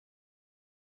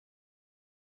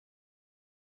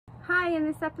Hi, in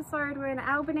this episode we're in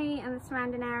Albany and the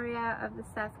surrounding area of the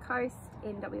south coast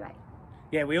in WA.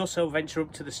 Yeah, we also venture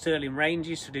up to the Stirling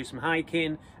Ranges to do some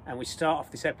hiking, and we start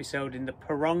off this episode in the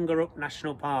Porongurup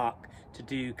National Park to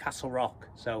do Castle Rock.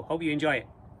 So hope you enjoy it.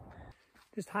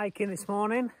 Just hiking this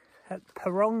morning at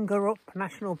Porongurup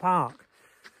National Park,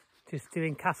 just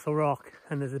doing Castle Rock,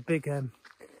 and there's a big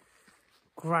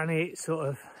granite sort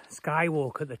of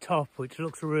skywalk at the top, which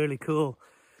looks really cool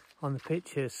on the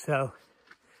pictures. So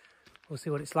we'll see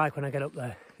what it's like when I get up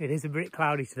there. It is a bit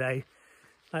cloudy today,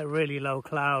 like really low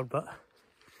cloud, but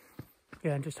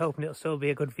yeah, I'm just hoping it'll still be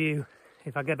a good view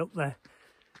if I get up there.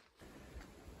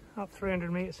 Up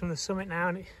 300 metres from the summit now,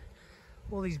 and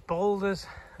all these boulders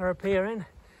are appearing,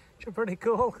 which are pretty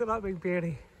cool. Look at that big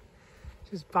beauty,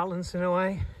 just balancing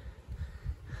away.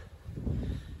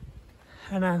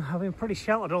 And I've been pretty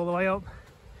sheltered all the way up,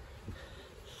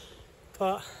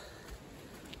 but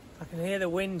I can hear the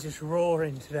wind just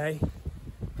roaring today.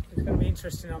 It's going to be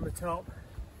interesting on the top.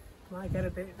 Might get a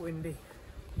bit windy.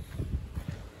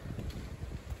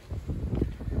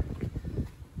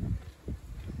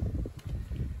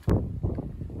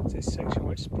 It's this section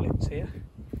which splits here.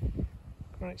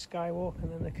 Granite Skywalk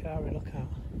and then the Kari lookout.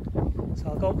 So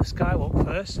I'll go up the skywalk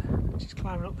first, just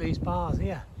climbing up these bars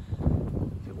here. A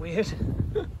bit weird.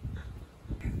 Then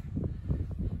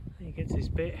you get to this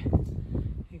bit,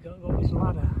 you've got to go up this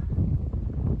ladder.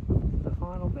 The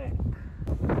final bit.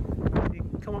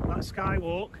 You come up that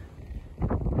skywalk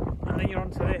and then you're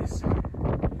onto this.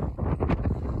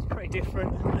 It's pretty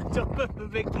different at the top of the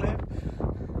big cliff.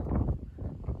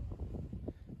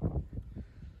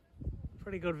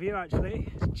 Pretty good view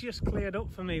actually. It's just cleared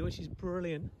up for me, which is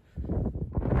brilliant.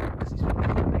 This is a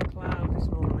big cloud this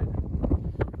morning.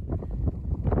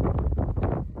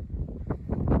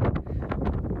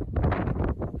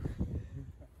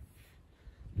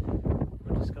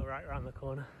 I'll just go right around the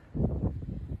corner.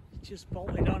 Just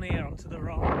bolted on here onto the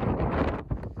rock.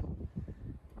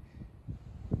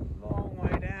 Long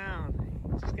way down.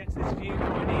 Just get to this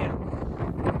viewpoint here.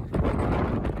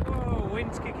 Whoa,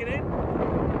 wind's kicking in. Oh,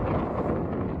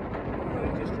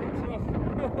 it just drops off.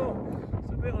 Oh,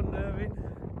 it's a bit unnerving.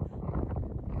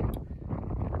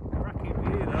 Cracking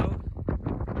view though.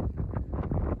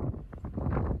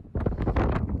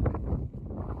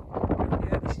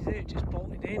 Yeah, this is it, just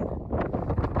bolted in.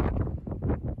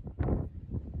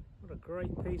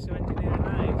 Great piece of engineering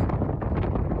that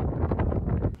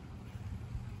is.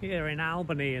 Here in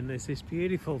Albany, and there's this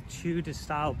beautiful Tudor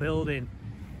style building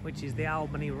which is the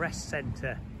Albany Rest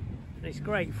Centre, and it's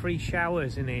great, free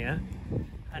showers in here,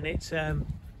 and it's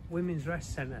women's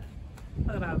rest centre.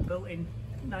 Look at that, built in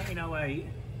 1908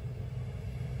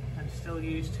 and still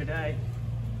used today.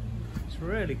 It's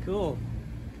really cool.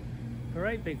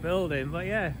 Great big building, but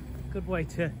yeah, good way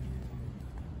to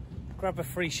grab a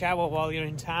free shower while you're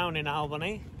in town in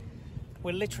Albany.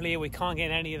 We're literally, we can't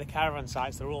get in any of the caravan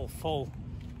sites, they're all full.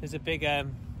 There's a big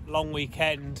long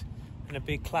weekend and a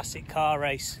big classic car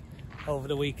race over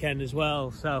the weekend as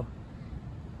well, so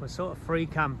we're sort of free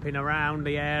camping around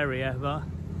the area, but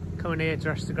coming here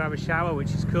just to grab a shower,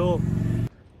 which is cool.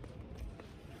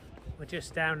 We're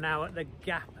just down now at the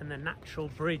Gap and the Natural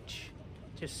Bridge,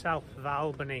 just south of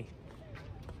Albany,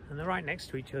 and they're right next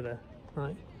to each other.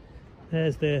 Right,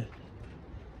 there's the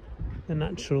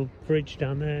natural bridge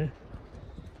down there.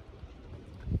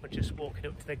 We're just walking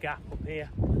up to the Gap up here,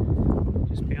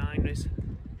 just behind us.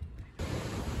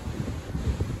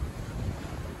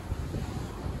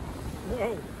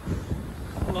 Whoa,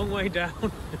 a long way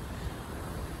down.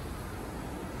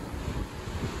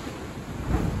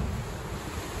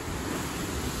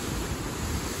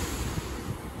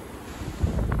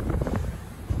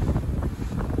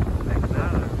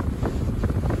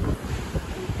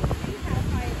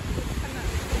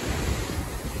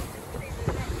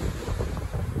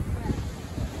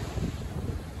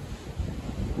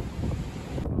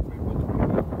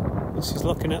 This is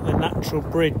looking at the natural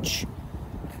bridge.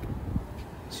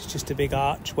 This is just a big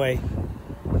archway.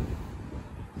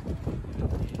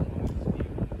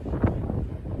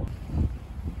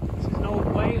 This is an old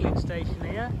whaling station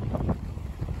here.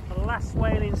 The last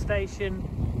whaling station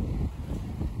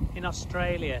in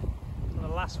Australia. So the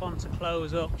last one to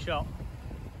close up shop,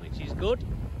 which is good.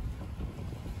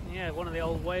 Yeah, one of the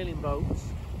old whaling boats.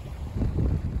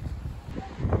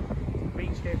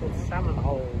 Beach here called Salmon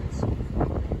Holes.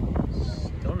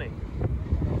 Stunning.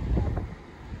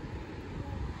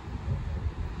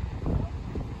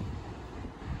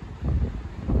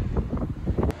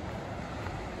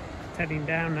 Heading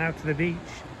down now to the beach.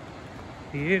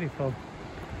 Beautiful.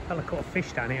 Fella caught a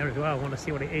fish down here as well. I want to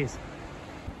see what it is.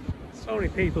 So many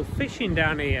people fishing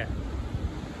down here.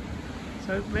 So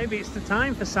So maybe it's the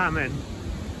time for salmon.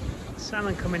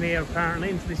 Salmon coming here apparently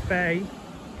into this bay.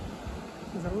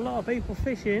 There's a lot of people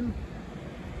fishing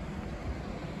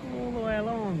all the way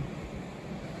along.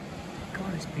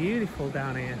 God, it's beautiful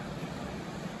down here.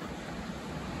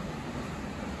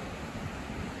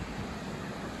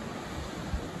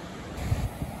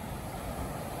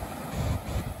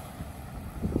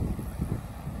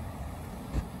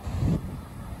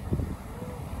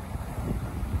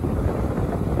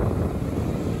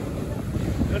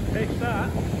 Good fish that.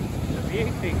 A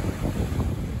beauty.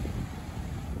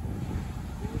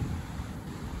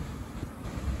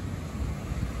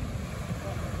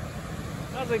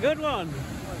 That's a good one.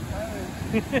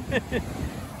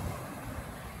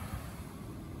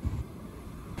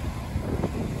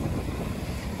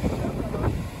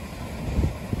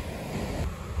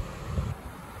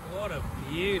 What a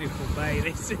beautiful bay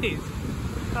this is.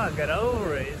 Can't get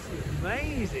over it. It's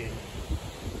amazing.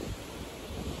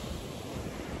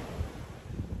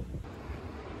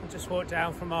 I just walked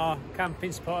down from our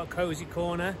camping spot at Cosy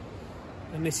Corner,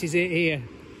 and this is it here,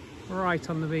 right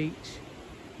on the beach.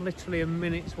 Literally a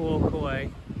minute's walk away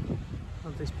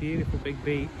of this beautiful big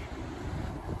beach.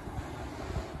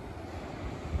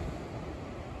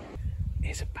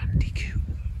 Here's a bandicoot.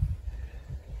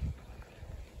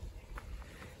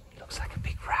 It looks like a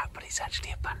big rat, but it's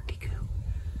actually a bandicoot.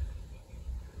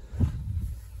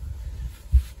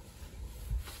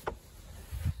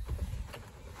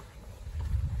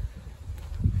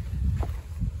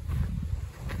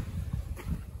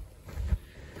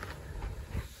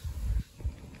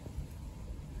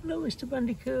 Hello, Mr.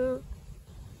 Bandicoot.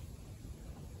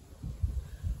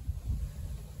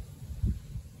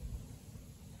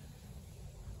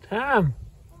 Tam,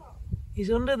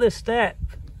 he's under the step.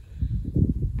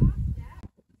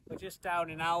 We're just down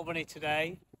in Albany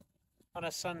today on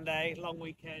a Sunday, long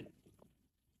weekend.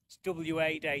 It's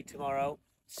WA Day tomorrow.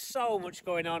 So much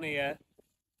going on here.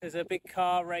 There's a big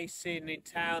car racing in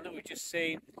town that we've just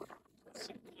seen.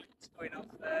 Some kites going off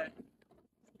there.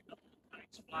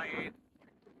 Kites flying.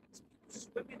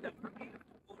 Swimming the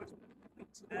water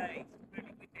today. It's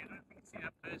really windy. I don't think you see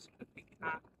that person with a big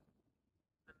hat.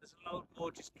 And there's a load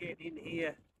more just getting in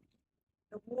here.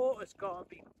 The water's got to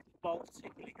be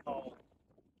Baltically cold.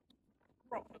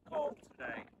 Proper cold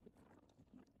today.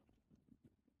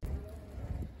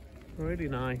 Really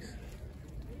nice.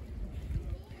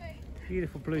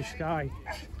 Beautiful blue sky.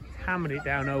 Hammered it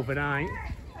down overnight.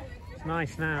 It's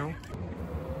nice now.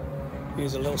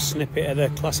 Here's a little snippet of the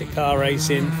classic car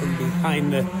racing from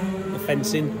behind the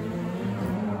fencing.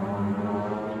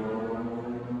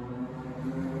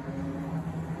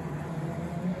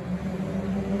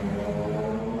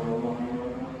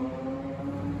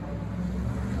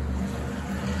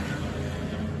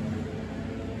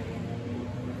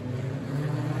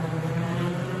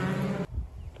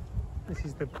 This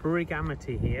is the Brig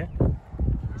Amity here.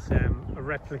 It's a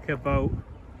replica boat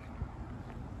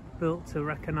built to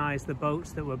recognise the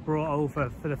boats that were brought over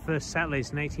for the first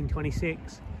settlers in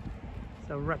 1826.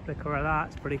 It's a replica of that.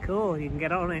 It's pretty cool. You can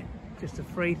get on it. Just a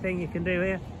free thing you can do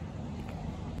here.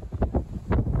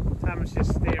 Tam's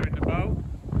just steering the boat,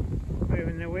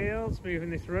 moving the wheels,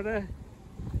 moving this rudder.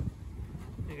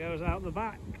 It goes out the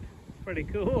back. It's pretty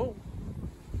cool.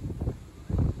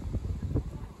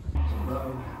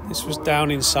 This was down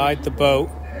inside the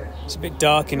boat. It's a bit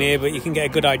dark in here, but you can get a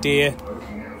good idea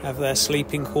of their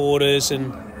sleeping quarters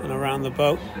and around the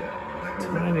boat.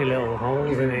 Tiny little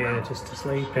holes in here just to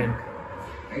sleep in.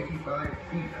 85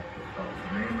 feet from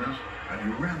the mainmast, and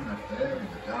you ran up there in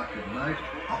the dark of night,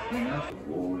 offering us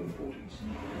all importance.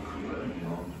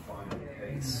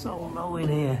 It's so low in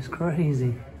here, it's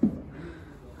crazy.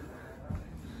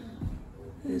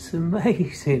 It's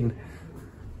amazing.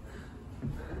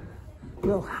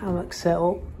 Little hammock set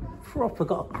up, proper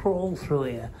got a crawl through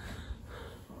here.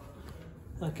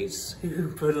 Like it's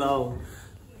super low.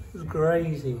 It's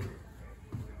crazy.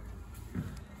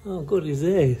 How good is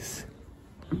this?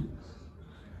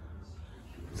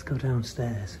 Let's go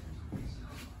downstairs.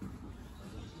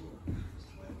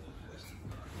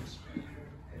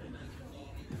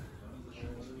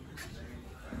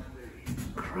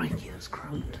 Crikey, that's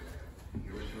cramped.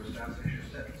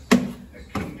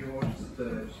 King George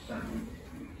III's son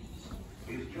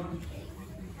is John.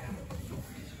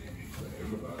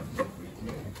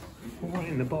 We're right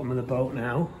in the bottom of the boat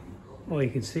now. Oh, you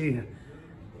can see the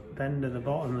bend at the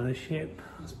bottom of the ship.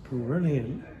 That's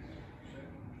brilliant.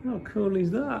 How cool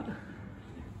is that?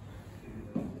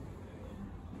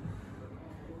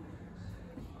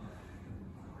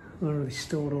 Where they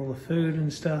stored all the food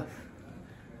and stuff.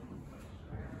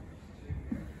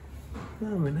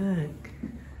 Oh, my neck.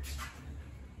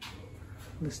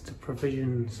 List of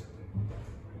provisions.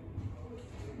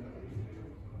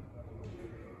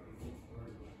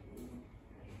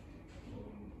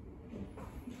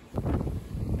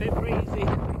 Bit breezy.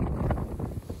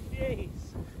 Jeez.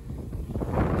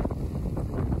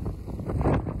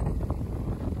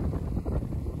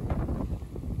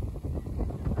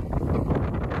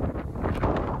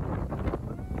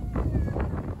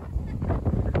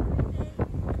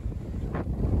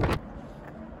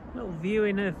 Little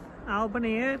viewing of Albany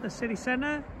here, the city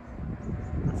centre.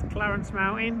 That's Clarence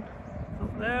Mountain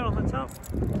up there on the top,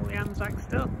 all the Anzac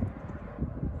stuff.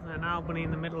 And then Albany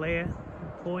in the middle here,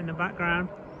 Port in the background.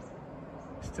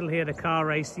 Still hear the car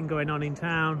racing going on in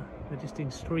town. They're just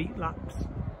in street laps.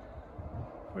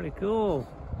 Pretty cool.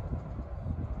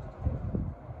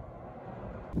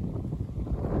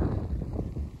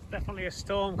 There's definitely a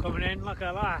storm coming in, look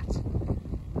at that.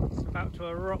 It's about to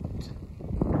erupt.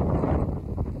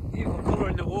 Beautiful colour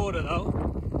in the water though.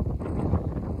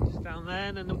 Just down there,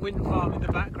 and then the wind farm in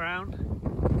the background.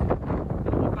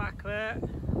 On the back there.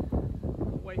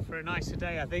 Wait for a nicer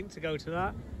day, I think, to go to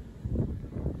that.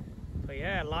 But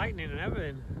yeah, lightning and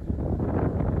everything.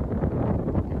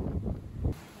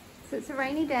 So it's a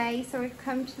rainy day, so we've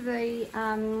come to the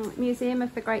Museum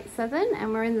of the Great Southern,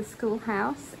 and we're in the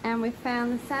schoolhouse, and we've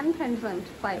found the sand pendulum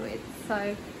to play with.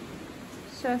 So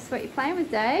show us what you're playing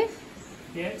with, Dave.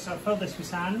 Yeah, so I filled this with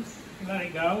sand, let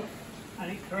it go, and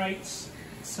it creates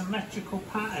a symmetrical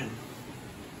pattern.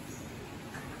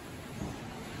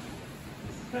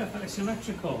 Perfectly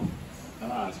symmetrical. Oh,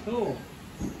 that's cool.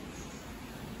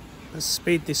 Let's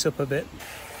speed this up a bit.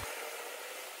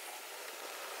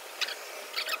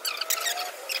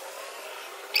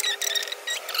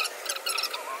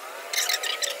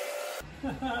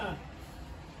 Ta-da!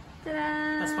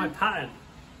 That's my pattern.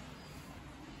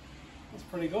 That's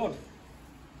pretty good.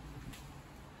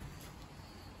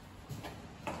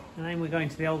 And then we're going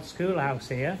to the old schoolhouse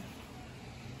here.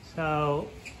 So,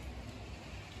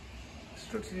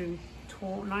 constructed in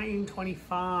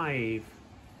 1925.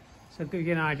 So give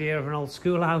you an idea of an old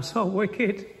schoolhouse. Oh,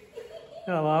 wicked.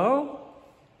 Hello.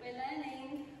 We're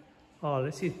learning. Oh,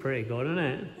 this is pretty good, isn't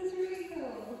it? It's really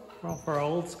cool. Proper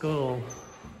old school.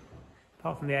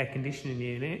 Apart from the air conditioning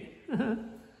unit. The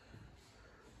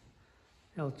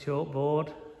old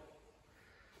chalkboard.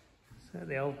 So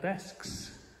the old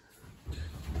desks.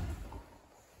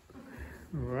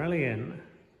 Brilliant.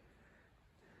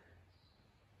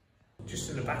 Just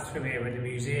in the bathroom here in the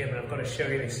museum, and I've got to show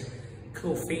you this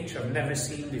cool feature I've never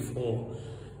seen before.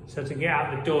 So to get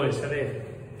out the door, instead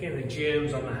of getting the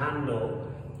germs on the handle,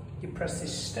 you press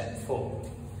this step foot.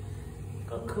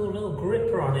 Got a cool little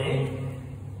gripper on it.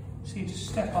 So you just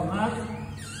step on that,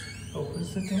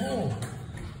 opens the door.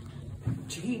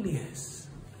 Genius.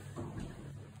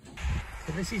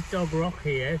 So this is Dog Rock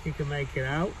here, if you can make it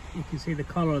out. You can see the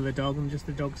collar of the dog and just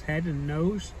the dog's head and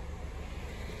nose.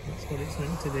 That's what it's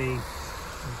meant to be,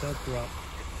 a Dog Rock.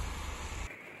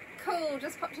 Cool,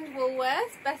 just popped into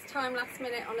Woolworths, best time last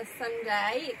minute on a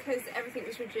Sunday because everything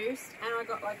was reduced, and I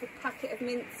got like a packet of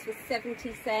mints for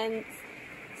 70 cents,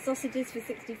 sausages for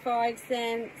 65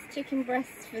 cents, chicken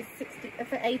breasts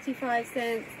for 85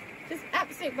 cents. Just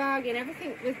absolute bargain.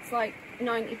 Everything was like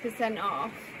 90%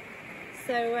 off.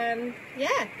 So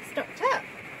yeah, stocked up.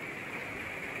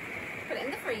 Put it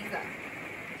in the freezer.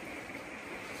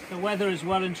 The weather is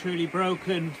well and truly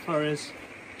broken for us.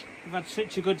 We've had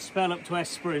such a good spell up to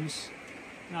Esperance.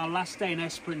 Our last day in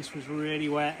Esperance was really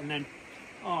wet, and then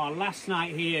last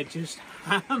night here just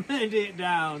hammered it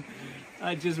down.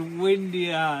 Just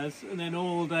windy as, and then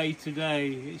all day today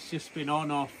it's just been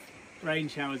on off rain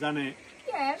showers, hasn't it?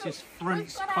 Yeah, it's just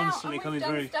fronts constantly coming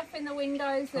through. We've done stuff in the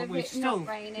windows of it not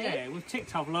raining. Yeah, we've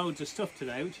ticked off loads of stuff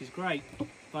today, which is great.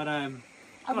 But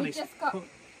we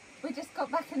just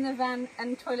got back in the van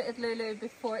and toileted Lulu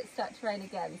before it started to rain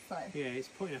again. So yeah, it's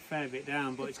putting a fair bit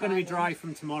down, but it's going to be dry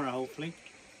from tomorrow, hopefully.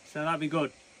 So that'll be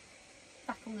good.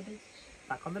 Back on the beach.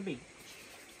 Back on the beach.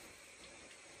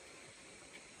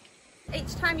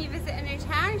 Each time you visit a new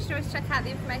town, you should always check out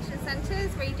the information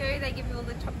centres. We do, they give you all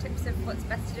the top tips of what's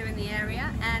best to do in the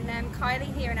area. And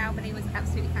Kylie here in Albany was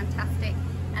absolutely fantastic.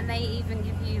 And they even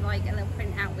give you like a little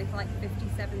printout with like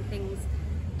 57 things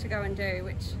to go and do,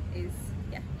 which is,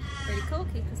 yeah, really cool,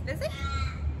 keep us busy.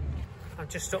 I'm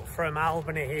just up from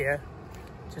Albany here,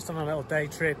 just on a little day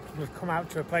trip. We've come out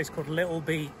to a place called Little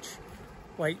Beach.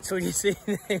 Wait till you see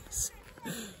this.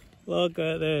 Look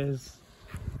at this.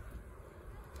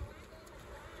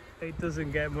 It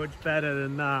doesn't get much better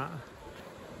than that.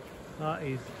 That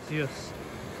is just...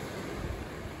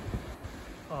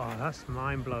 oh, that's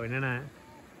mind-blowing, isn't it?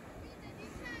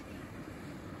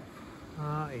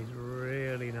 That is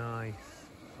really nice.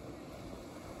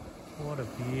 What a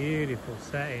beautiful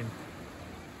setting.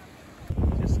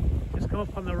 Just come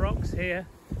up on the rocks here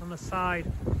on the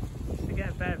side to get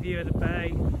a better view of the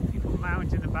bay. People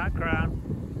mountain in the background.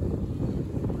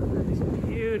 And this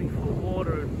beautiful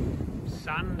water and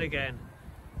sand again.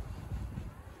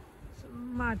 It's a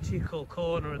magical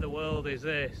corner of the world, is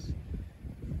this.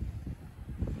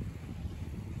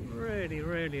 Really,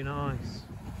 really nice.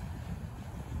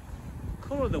 The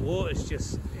colour of the water is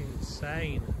just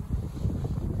insane.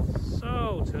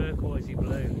 So turquoisey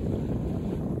blue.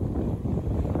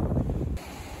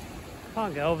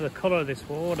 Can't get over the colour of this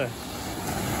water.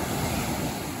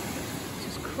 It's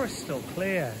just crystal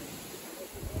clear.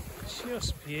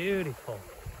 Just beautiful.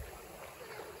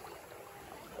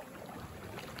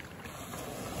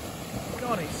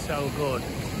 God, it's so good.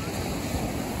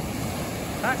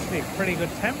 It's actually a pretty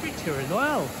good temperature as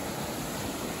well.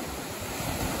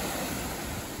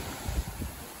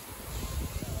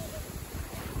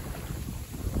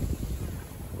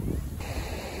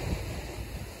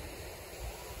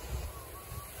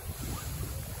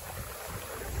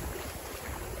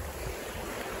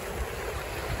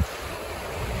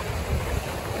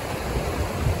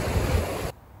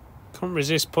 Couldn't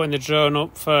resist putting the drone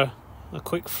up for a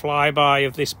quick flyby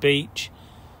of this beach.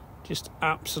 Just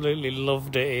absolutely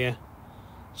loved it here.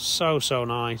 So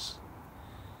nice.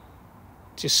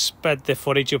 Just sped the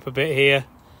footage up a bit here,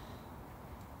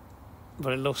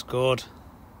 but it looks good.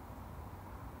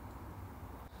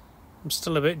 I'm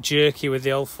still a bit jerky with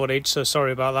the old footage, so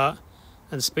sorry about that.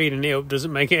 And speeding it up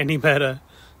doesn't make it any better.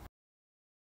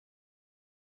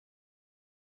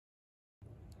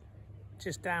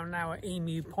 Just down now at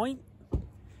Emu Point,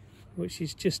 which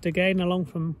is just again along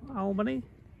from Albany.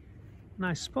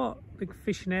 Nice spot, big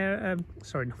fishing area,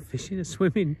 sorry, not fishing, a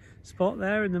swimming spot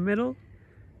there in the middle.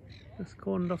 Just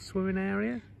cornered off swimming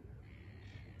area.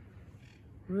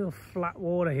 Real flat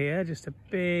water here, just a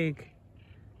big,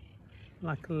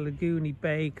 like a lagoony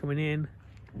bay coming in.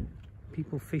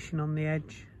 People fishing on the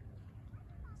edge.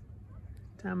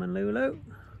 Tamalulu.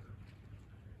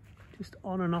 Just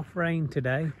on and off rain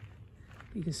today.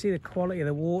 You can see the quality of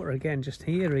the water again, just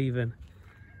here even.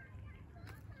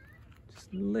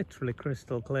 Just literally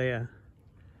crystal clear.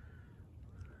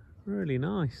 Really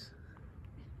nice.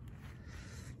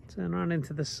 Turn around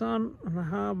into the sun and the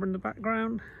harbour in the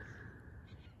background.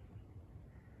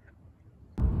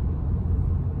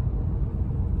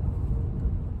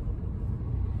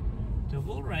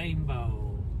 Double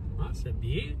rainbow. That's a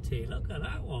beauty. Look at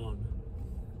that one.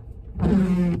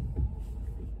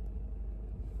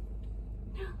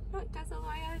 Look, there's a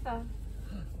way over.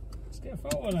 Let's get a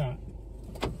photo of that.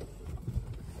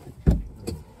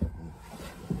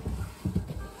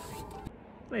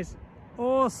 This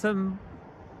awesome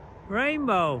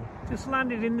rainbow just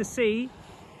landed in the sea,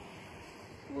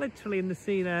 literally in the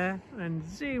sea there, and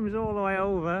zooms all the way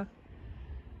over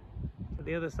to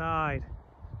the other side.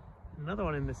 Another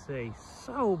one in the sea.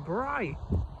 So bright.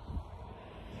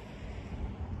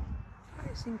 That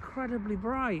is incredibly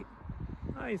bright.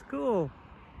 That is cool.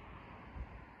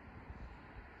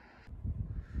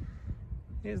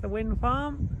 Here's the wind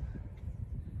farm.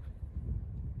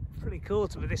 Pretty cool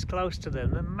to be this close to them.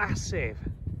 They're massive.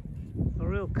 A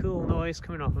real cool noise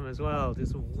coming off them as well.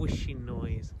 Just a whooshing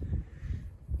noise.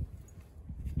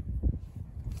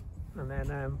 And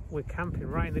then we're camping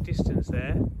right in the distance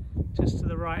there, just to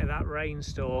the right of that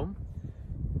rainstorm.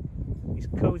 It's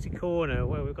Cosy Corner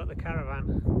where we've got the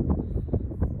caravan.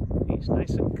 It's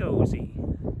nice and cozy.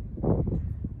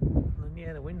 And then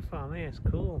yeah, the wind farm here is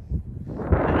cool.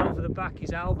 And over the back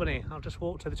is Albany. I'll just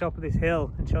walk to the top of this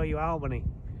hill and show you Albany.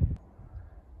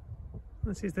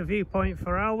 This is the viewpoint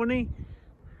for Albany.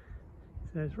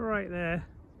 So it's right there.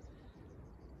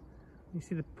 You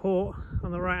see the port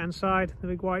on the right hand side, the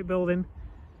big white building, and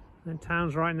then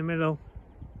town's right in the middle.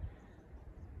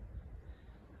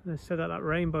 And I said that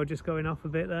rainbow just going off a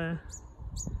bit there.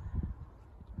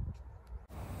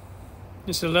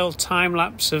 Just a little time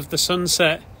lapse of the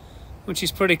sunset, which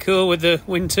is pretty cool with the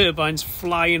wind turbines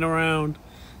flying around.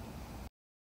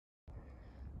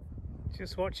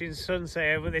 Just watching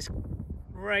sunset over this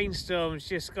rainstorm's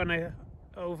just gonna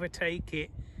overtake it,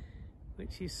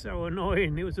 which is so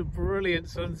annoying. It was a brilliant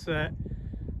sunset,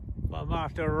 but I might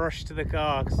have to rush to the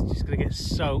car because it's just gonna get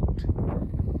soaked.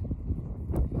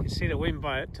 You can see the wind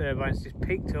turbines just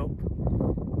picked up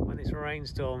when this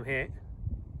rainstorm hit.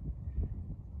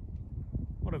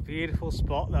 What a beautiful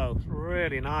spot though, it's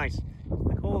really nice.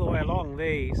 Like all the way along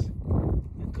these,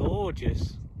 they're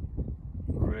gorgeous,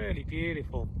 really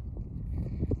beautiful.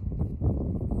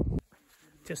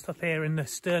 Just up here in the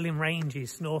Stirling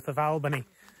Ranges north of Albany,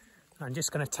 I'm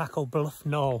just going to tackle Bluff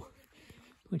Knoll,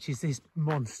 which is this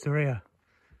monster here.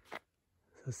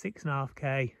 So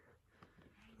 6.5k,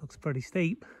 looks pretty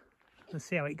steep. Let's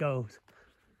see how it goes.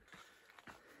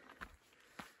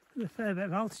 There's a fair bit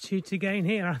of altitude to gain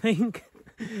here, I think.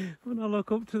 When I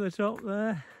look up to the top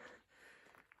there,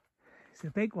 it's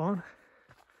a big one.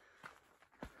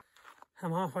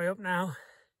 I'm halfway up now.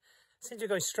 Seems to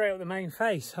go straight up the main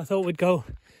face. I thought we'd go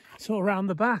sort of around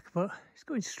the back, but it's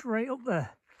going straight up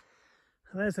there.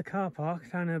 And there's the car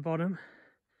park down at the bottom,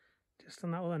 just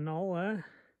on that other knoll there.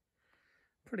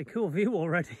 Pretty cool view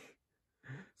already.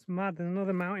 It's mad. There's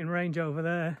another mountain range over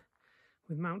there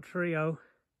with Mount Trio,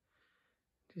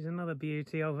 which is another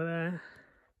beauty over there.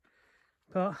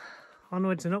 But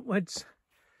onwards and upwards.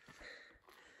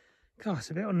 God, it's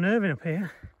a bit unnerving up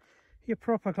here. You're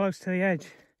proper close to the edge,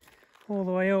 all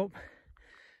the way up.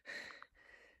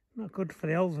 Not good for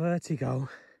the old vertigo.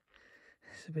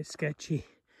 It's a bit sketchy.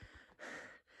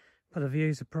 But the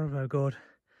views are proper good.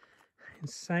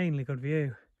 Insanely good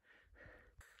view.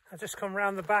 I've just come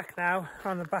round the back now,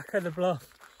 around the back of the bluff.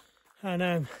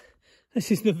 And this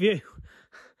is the view.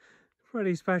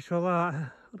 Pretty special,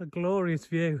 that. What a glorious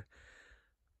view.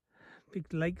 Big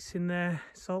lakes in there,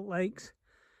 salt lakes.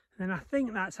 And I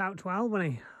think that's out to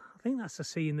Albany. I think that's the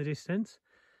sea in the distance.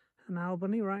 And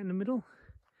Albany right in the middle.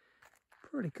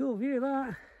 Pretty cool view,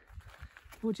 that.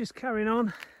 We're just carrying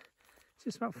on.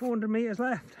 Just about 400 metres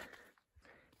left.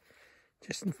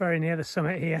 Just very near the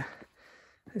summit here.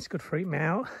 This could freak me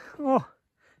out. Oh,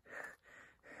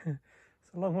 it's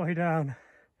a long way down.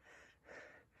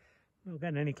 Not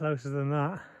getting any closer than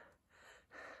that.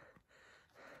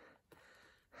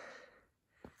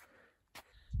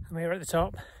 I'm here at the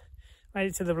top. Made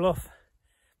it to the Bluff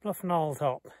Knoll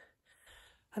top.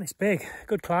 And it's big.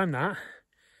 Good climb, that.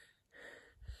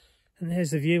 And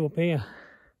there's the view up here.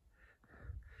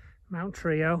 Mount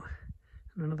Trio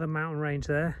and another mountain range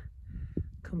there.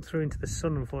 Come through into the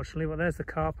sun, unfortunately, but there's the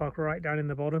car park right down in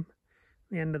the bottom,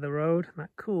 the end of the road, and that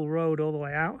cool road all the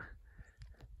way out.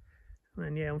 And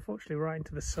then, yeah, unfortunately right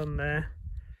into the sun there,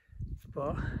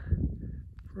 but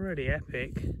pretty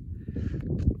epic.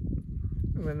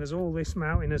 And then there's all this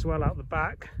mountain as well out the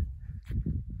back.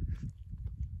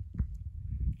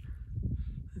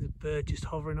 There's a bird just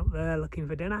hovering up there looking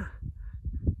for dinner.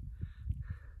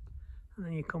 And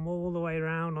then you come all the way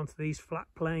around onto these flat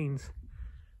plains.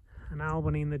 And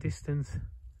Albany in the distance.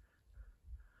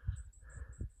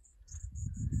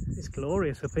 It's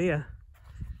glorious up here.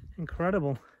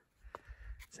 Incredible.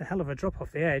 It's a hell of a drop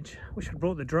off the edge. Wish I'd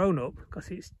brought the drone up because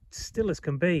it's still as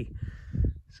can be.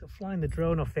 So flying the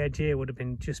drone off the edge here would have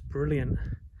been just brilliant.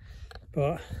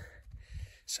 But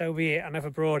so be it. I never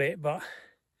brought it, but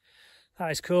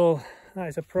that is cool. That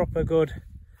is a proper good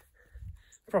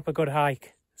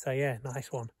hike. So yeah,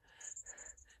 nice one.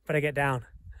 Better get down.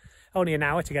 Only an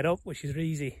hour to get up, which is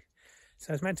easy.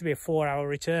 So it's meant to be a 4-hour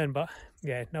return, but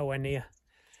yeah, nowhere near.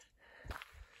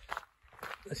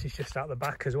 This is just out the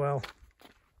back as well.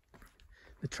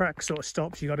 The track sort of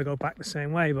stops, you got to go back the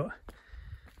same way, but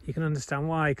you can understand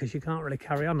why, because you can't really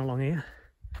carry on along here.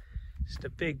 Just a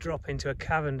big drop into a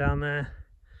cavern down there.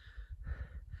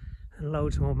 And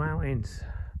loads more mountains.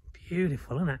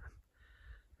 Beautiful, isn't it?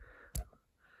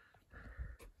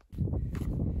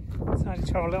 Decided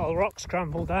to have a little rock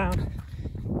scramble down.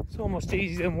 It's almost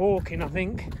easier than walking, I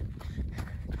think.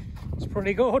 It's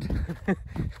pretty good.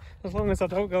 As long as I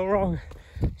don't go wrong.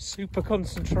 Super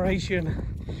concentration.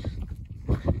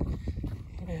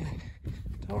 Yeah,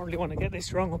 don't really want to get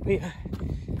this wrong up here,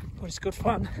 but it's good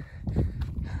fun.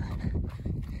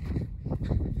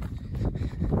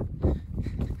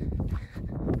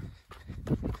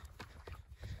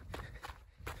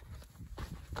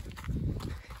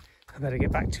 I better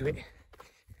get back to it.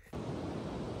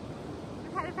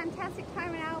 We've had a fantastic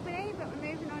time in Albany, but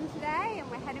we're moving on today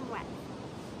and we're heading west.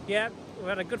 Yeah, we've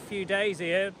had a good few days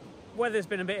here. Weather's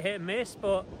been a bit hit and miss,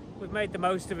 but we've made the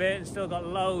most of it and still got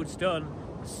loads done.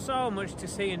 So much to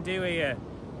see and do here.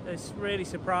 It's really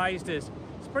surprised us.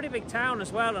 It's a pretty big town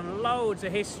as well, and loads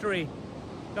of history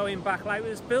going back. Like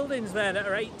there's buildings there that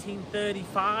are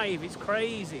 1835. It's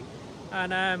crazy.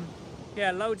 And yeah,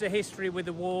 loads of history with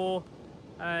the war.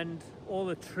 And all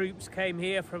the troops came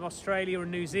here from Australia and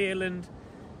New Zealand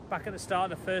back at the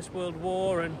start of the First World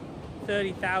War, and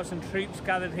 30,000 troops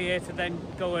gathered here to then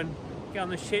go and get on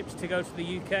the ships to go to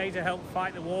the UK to help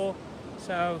fight the war.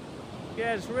 So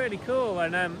yeah, it's really cool.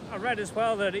 And I read as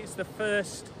well that it's the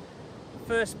first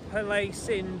place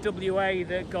in WA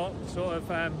that got sort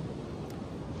of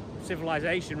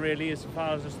civilization, really, as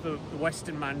far as the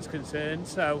Western man's concerned.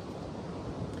 So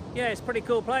yeah, it's a pretty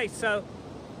cool place. So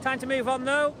time to move on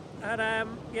though,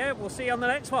 and yeah, we'll see you on the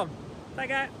next one. Take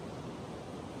care.